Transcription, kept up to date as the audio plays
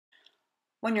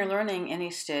When you're learning any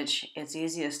stitch, it's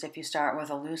easiest if you start with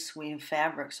a loose weave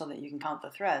fabric so that you can count the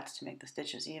threads to make the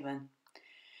stitches even.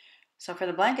 So for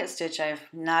the blanket stitch, I've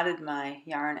knotted my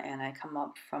yarn and I come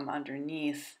up from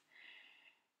underneath.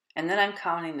 And then I'm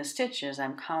counting the stitches.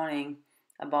 I'm counting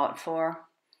about 4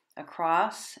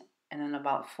 across and then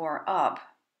about 4 up.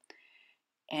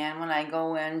 And when I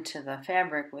go into the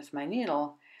fabric with my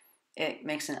needle, it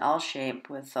makes an L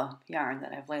shape with the yarn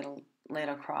that I've laid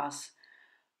across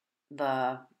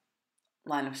the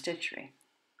line of stitchery.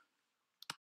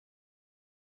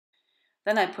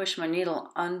 Then I push my needle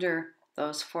under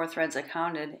those 4 threads I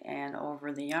counted and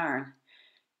over the yarn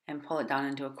and pull it down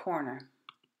into a corner.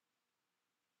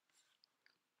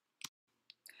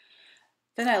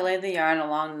 Then I lay the yarn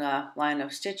along the line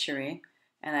of stitchery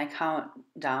and I count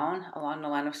down along the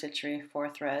line of stitchery 4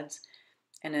 threads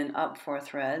and then up 4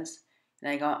 threads, and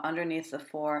I go underneath the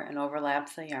 4 and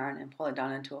overlap the yarn and pull it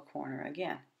down into a corner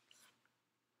again.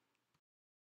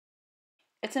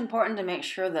 It's important to make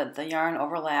sure that the yarn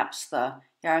overlaps the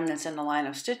yarn that's in the line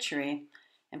of stitchery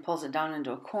and pulls it down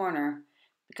into a corner,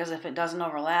 because if it doesn't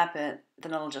overlap it,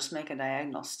 then it'll just make a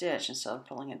diagonal stitch instead of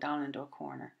pulling it down into a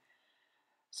corner.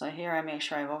 So here I make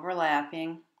sure I'm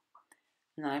overlapping,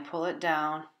 and then I pull it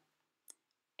down,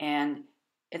 and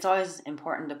it's always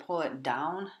important to pull it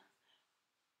down,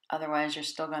 otherwise you're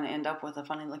still going to end up with a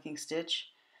funny looking stitch.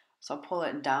 So pull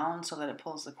it down so that it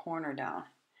pulls the corner down,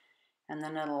 and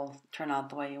then it'll turn out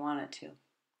the way you want it to.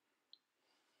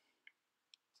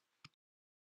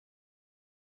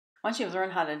 Once you've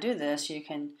learned how to do this, you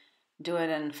can do it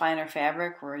in finer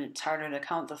fabric where it's harder to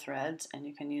count the threads, and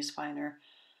you can use finer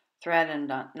thread and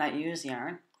not use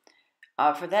yarn.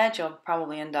 For that, you'll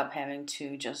probably end up having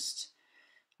to just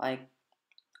like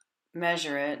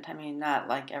measure it. I mean, not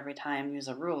like every time use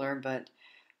a ruler, but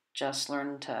just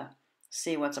learn to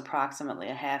see what's approximately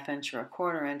a 1/2 inch or a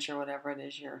 1/4 inch or whatever it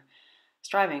is you're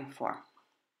striving for.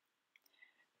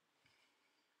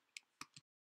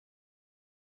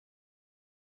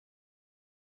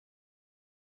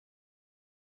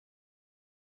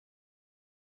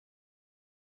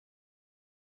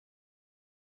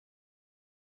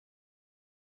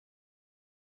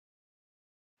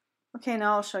 Okay,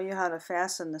 now I'll show you how to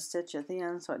fasten the stitch at the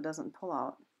end so it doesn't pull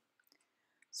out.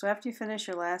 So after you finish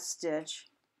your last stitch,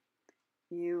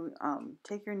 you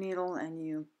take your needle and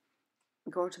you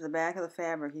go to the back of the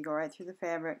fabric. You go right through the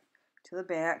fabric to the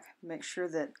back. Make sure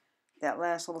that that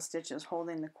last little stitch is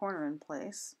holding the corner in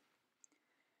place.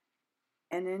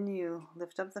 And then you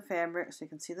lift up the fabric so you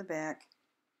can see the back,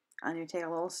 and you take a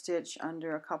little stitch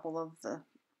under a couple of the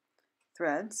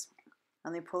threads,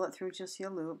 and you pull it through till you see a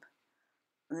loop,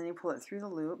 and then you pull it through the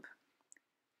loop,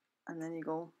 and then you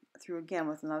go through again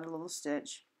with another little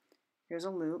stitch. Here's a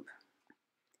loop,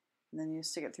 and then you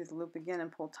stick it through the loop again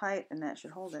and pull tight, and that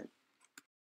should hold it.